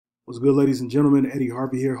What's good, ladies and gentlemen? Eddie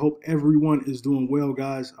Harvey here. Hope everyone is doing well,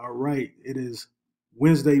 guys. All right, it is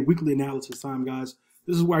Wednesday, weekly analysis time, guys.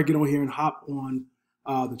 This is where I get on here and hop on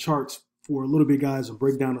the charts for a little bit, guys, and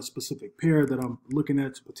break down a specific pair that I'm looking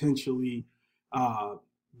at to potentially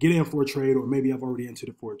get in for a trade, or maybe I've already entered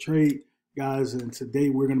it for a trade, guys. And today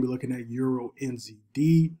we're going to be looking at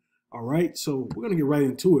EURNZD. All right, so we're going to get right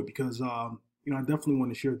into it because I definitely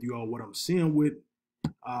want to share with you all what I'm seeing with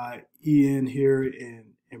EN here and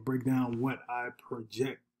break down what I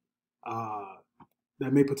project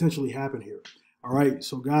that may potentially happen here. All right,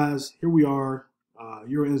 so guys, here we are,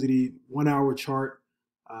 EURNZD 1 hour chart.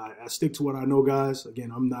 I stick to what I know, guys.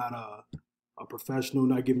 Again, I'm not a professional,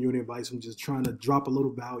 not giving you any advice. I'm just trying to drop a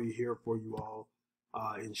little value here for you all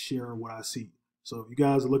and share what I see. So if you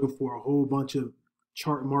guys are looking for a whole bunch of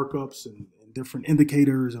chart markups and different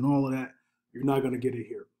indicators and all of that, you're not going to get it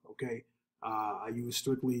here, okay? I use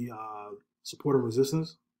strictly support and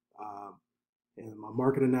resistance. And my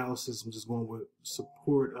market analysis, I'm just going with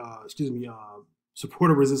support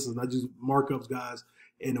and resistance, not just markups, guys.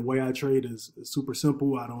 And the way I trade is super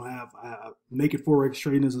simple. I don't have naked Forex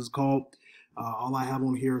trading, as it's called. All I have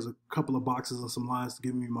on here is a couple of boxes and some lines to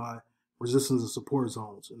give me my resistance and support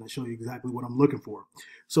zones, and I show you exactly what I'm looking for.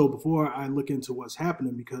 So before I look into what's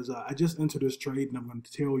happening, because I just entered this trade, and I'm going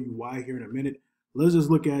to tell you why here in a minute, let's just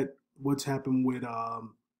look at what's happened with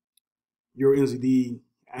EURNZD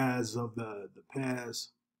as of the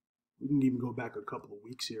past. We can even go back a couple of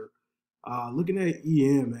weeks here. Looking at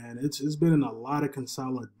EM, man, it's been in a lot of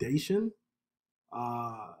consolidation.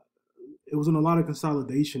 It was in a lot of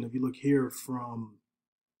consolidation. If you look here from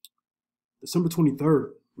December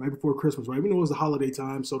 23rd, right before Christmas, right? We know it was the holiday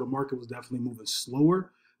time, so the market was definitely moving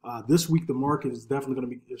slower. This week, the market is definitely going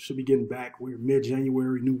to be, it should be getting back. We're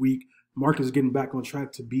mid-January, new week. Market is getting back on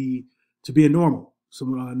track to be a normal,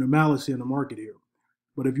 some normalcy in the market here.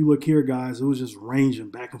 But if you look here, guys, it was just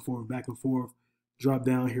ranging back and forth, dropped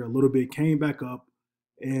down here a little bit, came back up,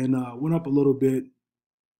 and went up a little bit,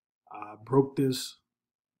 broke this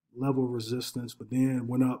level of resistance, but then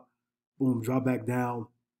went up, boom, dropped back down,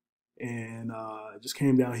 and just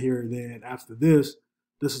came down here. And then after this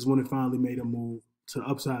is when it finally made a move to the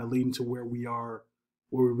upside, leading to where we are,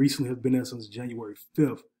 where we recently have been at since January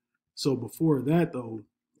 5th. So before that, though,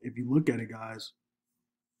 if you look at it, guys,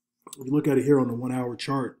 if you look at it here on the 1 hour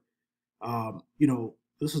chart,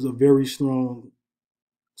 this is a very strong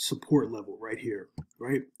support level right here,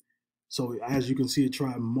 right? So as you can see, it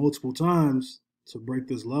tried multiple times to break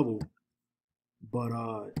this level, but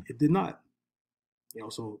it did not.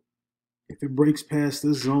 So if it breaks past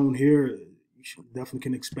this zone here, you definitely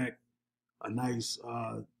can expect a nice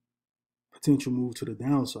potential move to the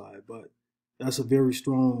downside. But that's a very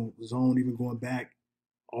strong zone, even going back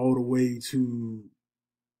all the way to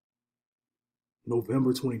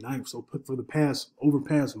November 29th. So for the past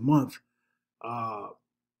month,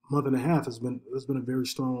 month and a half, it's been a very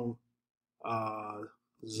strong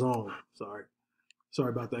zone. Sorry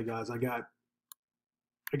about that, guys. I got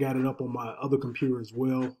it up on my other computer as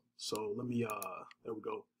well. So let me there we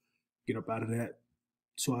go. Get up out of that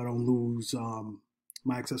so I don't lose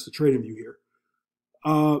my access to TradingView here.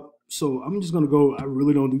 So I'm just gonna go. I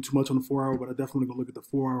really don't do too much on the 4 hour, but I definitely go look at the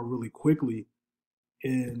 4 hour really quickly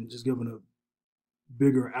and just giving a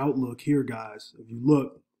bigger outlook here, guys. If you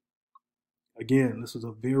look again, this is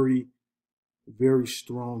a very, very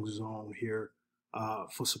strong zone here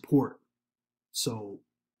for support. So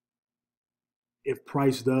if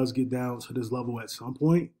price does get down to this level at some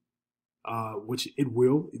point, which it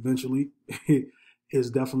will eventually, is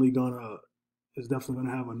definitely gonna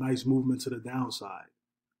have a nice movement to the downside.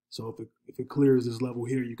 So if it clears this level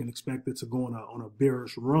here, you can expect it to go on a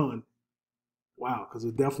bearish run. Wow, because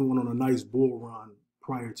it definitely went on a nice bull run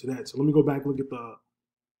prior to that. So let me go back and look at the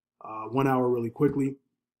 1 hour really quickly.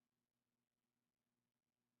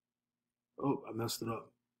 Oh, I messed it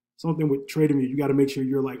up. Something with TradingView, you got to make sure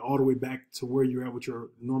you're like all the way back to where you're at with your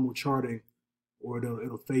normal charting, or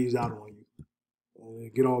it'll phase out on you. And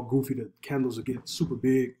it get all goofy. The candles will get super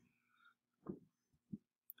big.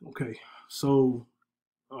 Okay, so,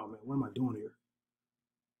 oh man, what am I doing here?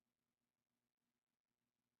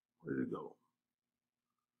 Where did it go?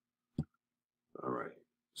 All right,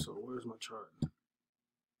 so where's my chart?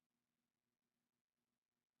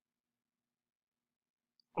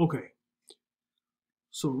 Okay,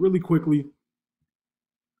 so really quickly,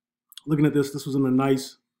 looking at this was in a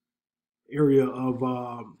nice area of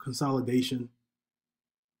consolidation.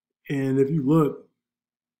 And if you look,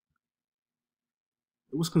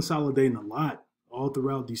 it was consolidating a lot all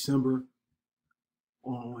throughout December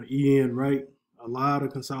on EN, right? A lot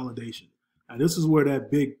of consolidation. And this is where that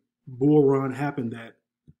big bull run happened at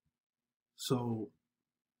So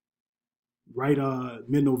right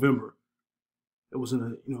mid-November, it was in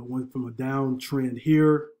a, went from a downtrend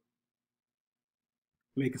here,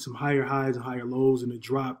 making some higher highs and higher lows, and it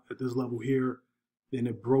dropped at this level here. Then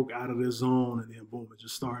it broke out of this zone, and then boom, it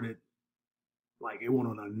just started. Like it went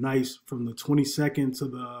on a nice from the 22nd to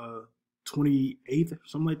the 28th,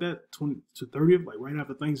 something like that, 20 to 30th, like right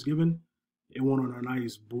after Thanksgiving. It went on a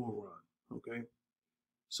nice bull run. Okay,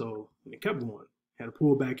 so it kept going. Had a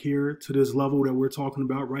pull back here to this level that we're talking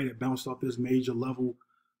about, right? It bounced off this major level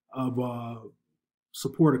of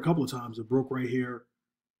support a couple of times. It broke right here.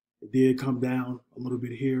 It did come down a little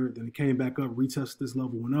bit here. Then it came back up, retested this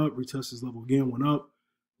level, went up, retested this level again, went up,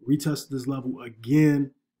 retested this level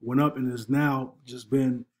again, went up, and has now just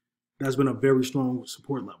been, that's been a very strong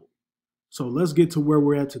support level. So let's get to where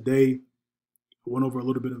we're at today. I went over a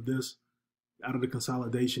little bit of this. Out of the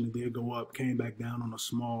consolidation, it did go up, came back down on a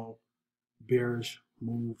small bearish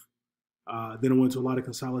move. Then it went to a lot of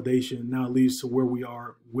consolidation. Now it leads to where we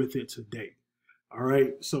are with it today. All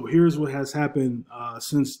right, so here's what has happened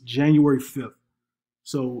since January 5th.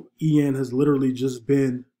 So EN has literally just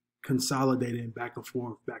been consolidating back and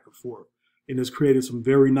forth, and has created some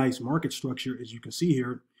very nice market structure, as you can see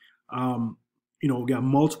here. Got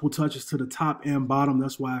multiple touches to the top and bottom.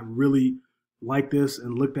 That's why I really like this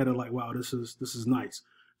and looked at it like, wow, this is nice.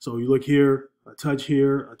 So you look here, a touch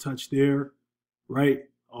here, a touch there, right?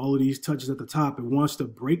 All of these touches at the top. It wants to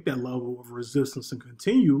break that level of resistance and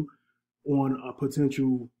continue on a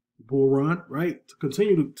potential bull run, right? To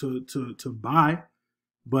continue to buy.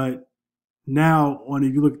 But now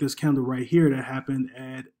if you look at this candle right here, that happened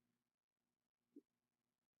at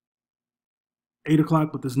 8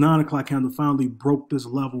 o'clock, but this 9 o'clock candle finally broke this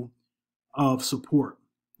level of support.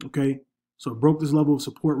 Okay, so it broke this level of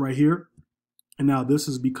support right here. And now this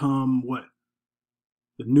has become what?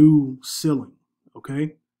 The new ceiling.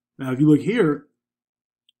 Okay, now if you look here,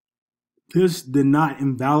 this did not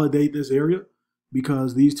invalidate this area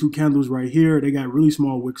because these two candles right here, they got really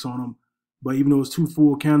small wicks on them. But even though it's two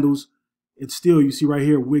full candles, it's still, you see right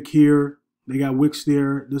here, wick here, they got wicks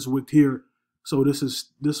there, this wick here. So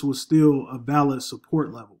this was still a valid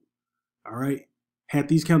support level. All right. Had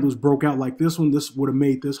these candles broke out like this one, this would have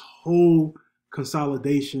made this whole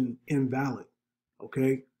consolidation invalid.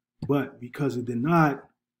 Okay. But because it did not,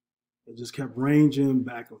 it just kept ranging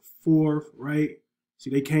back and forth, right? See,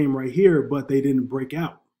 they came right here, but they didn't break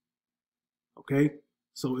out. Okay,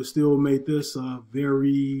 so it still made this a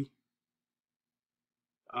very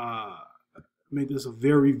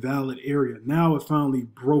valid area. Now it finally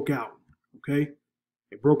broke out. Okay,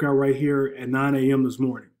 it broke out right here at 9 a.m. this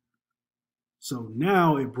morning. So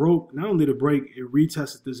now it broke. Not only did it break, it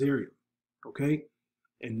retested this area. Okay,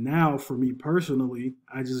 and now for me personally,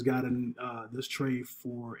 I just got in this trade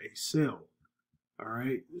for a sell. All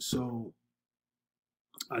right, so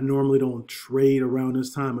I normally don't trade around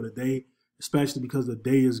this time of the day, especially because the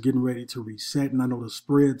day is getting ready to reset, and I know the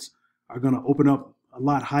spreads are going to open up a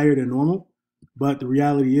lot higher than normal. But the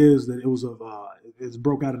reality is that it's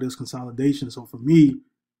broke out of this consolidation. So for me,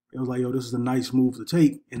 it was like, yo, this is a nice move to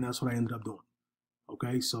take, and that's what I ended up doing.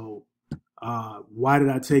 Okay, so why did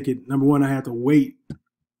I take it? Number one, I had to wait.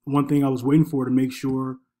 One thing I was waiting for to make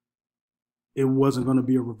sure it wasn't going to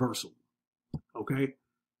be a reversal. Okay,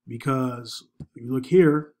 because if you look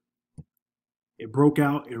here, it broke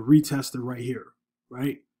out, it retested right here,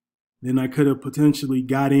 right? Then I could have potentially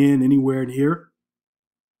got in anywhere in here.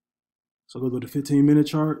 So go to the 15-minute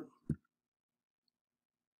chart,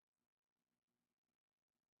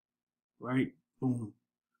 right? Boom.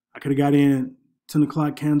 I could have got in 10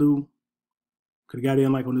 o'clock candle, could have got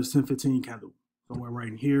in like on this 10-15 candle, somewhere right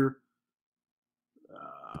in here.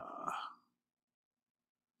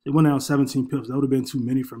 It went down 17 pips. That would have been too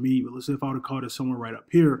many for me. But let's say if I would have caught it somewhere right up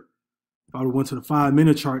here, if I would have went to the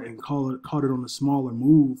 5-minute chart and caught it on a smaller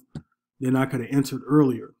move, then I could have entered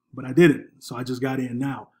earlier. But I didn't. So I just got in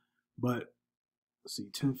now. But let's see,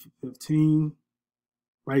 10, 15,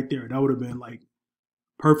 right there. That would have been like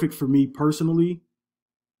perfect for me personally,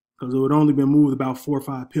 because it would only been moved about 4 or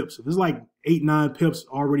 5 pips. If it's like 8, 9 pips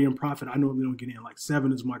already in profit, I normally don't get in. Like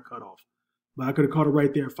 7 is my cutoff. But I could have caught it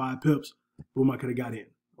right there at 5 pips. Boom, I could have got in.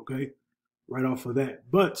 Okay, right off of that.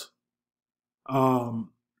 But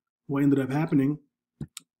what ended up happening,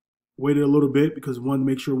 waited a little bit because I wanted to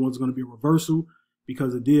make sure one's going to be a reversal,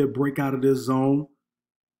 because it did break out of this zone.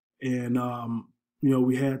 And,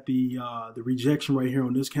 we had the rejection right here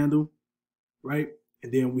on this candle, right?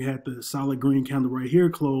 And then we had the solid green candle right here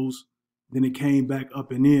close. Then it came back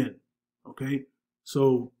up and in, okay?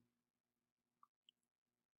 So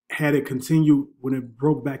had it continued, when it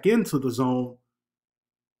broke back into the zone,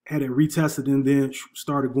 had it retested and then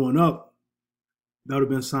started going up, that would have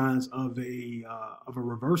been signs of a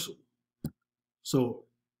reversal. So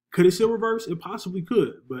could it still reverse? It possibly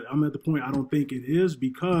could, but I'm at the point I don't think it is,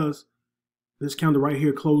 because this candle right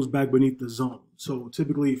here closed back beneath the zone. So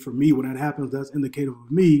typically for me, when that happens, that's indicative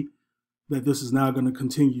of me that this is now going to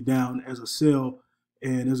continue down as a sell,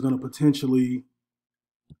 and is going to potentially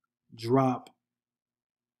drop.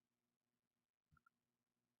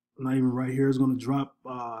 Not even right here. It's going to drop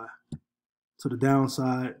to the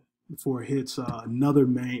downside before it hits another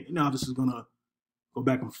main. And now this is going to go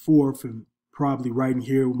back and forth, and probably right in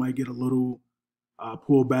here we might get a little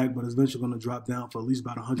pullback, but it's eventually going to drop down for at least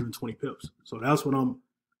about 120 pips. So that's what I'm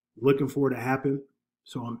looking for to happen.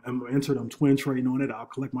 So I'm entered. I'm twin trading on it. I'll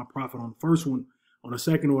collect my profit on the first one. On the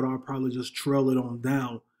second order, I'll probably just trail it on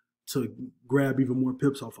down to grab even more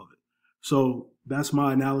pips off of it. So that's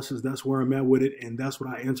my analysis. That's where I'm at with it, and that's what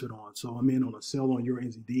I entered on. So I'm in on a sell on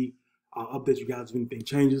EURNZD. I'll update you guys if anything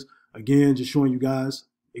changes. Again, just showing you guys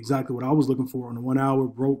exactly what I was looking for on the 1 hour.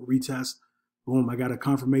 Broke, retest, boom. I got a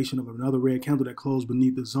confirmation of another red candle that closed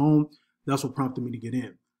beneath the zone. That's what prompted me to get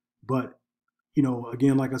in. But, you know,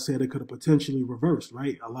 again, like I said, it could have potentially reversed,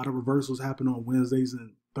 right? A lot of reversals happen on Wednesdays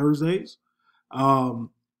and Thursdays.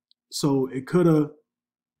 So it could have,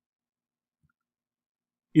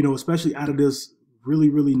 you know, especially out of this really,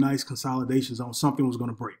 really nice consolidation zone, something was going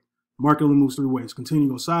to break. Market only moves three ways: continue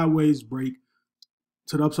to go sideways, break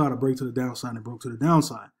to the upside, or break to the downside, and broke to the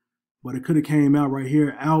downside. But it could have came out right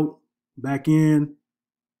here, out, back in,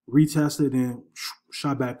 retested, and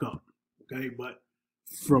shot back up. Okay, but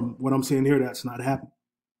from what I'm seeing here, that's not happening.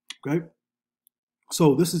 Okay,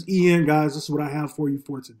 so this is EN, guys. This is what I have for you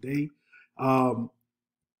for today. I'll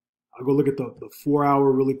go look at the 4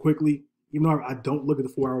 hour really quickly. Even though I don't look at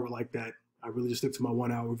the 4 hour like that, I really just stick to my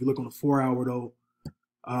 1 hour. If you look on the 4 hour though,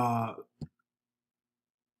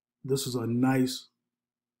 this is a nice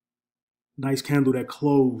candle that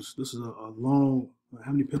closed. This is a long,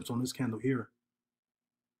 how many pips on this candle here?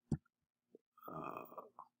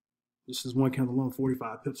 This is one candle long,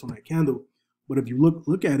 45 pips on that candle. But if you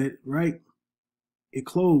look at it, right, it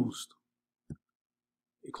closed.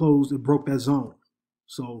 It broke that zone.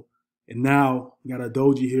 So, and now you got a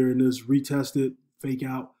doji here, and this retested, fake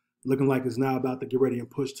out, looking like it's now about to get ready and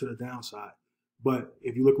push to the downside. But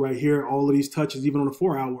if you look right here, all of these touches, even on the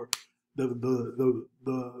 4 hour,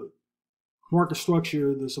 the market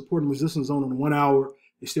structure, the support and resistance zone on the 1 hour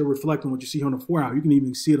is still reflecting what you see on the 4 hour. You can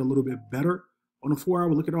even see it a little bit better on the 4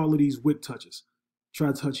 hour. Look at all of these wick touches.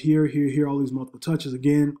 Try to touch here, here, here, all these multiple touches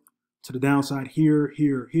again to the downside here,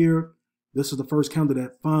 here, here. This is the first candle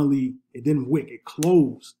that finally, it didn't wick, it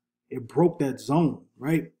closed. It broke that zone,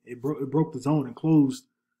 right? It broke the zone and closed.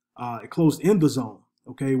 It closed in the zone,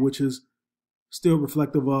 okay, which is still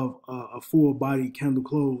reflective of a full body candle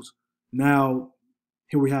close. Now,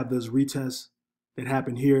 here we have this retest that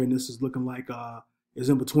happened here, and this is looking like is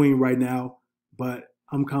in between right now, but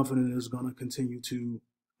I'm confident it's going to continue to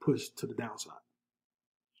push to the downside.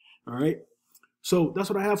 All right. So that's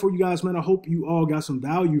what I have for you guys, man. I hope you all got some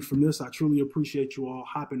value from this. I truly appreciate you all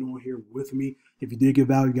hopping on here with me. If you did get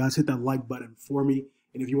value, guys, hit that like button for me.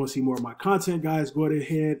 And if you want to see more of my content, guys, go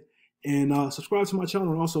ahead and subscribe to my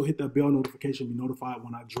channel, and also hit that bell notification to be notified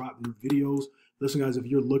when I drop new videos. Listen, guys, if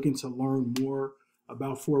you're looking to learn more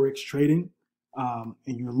about Forex trading and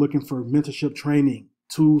you're looking for mentorship training,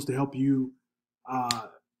 tools to help you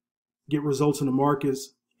get results in the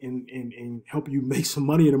markets and help you make some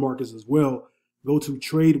money in the markets as well, go to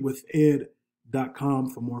tradewithed.com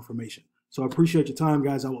for more information. So I appreciate your time,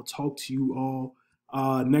 guys. I will talk to you all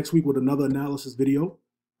next week with another analysis video.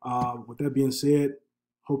 With that being said,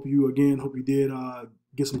 hope you did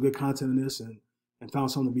get some good content in this and found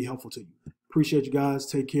something to be helpful to you. Appreciate you guys.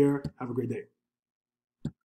 Take care. Have a great day.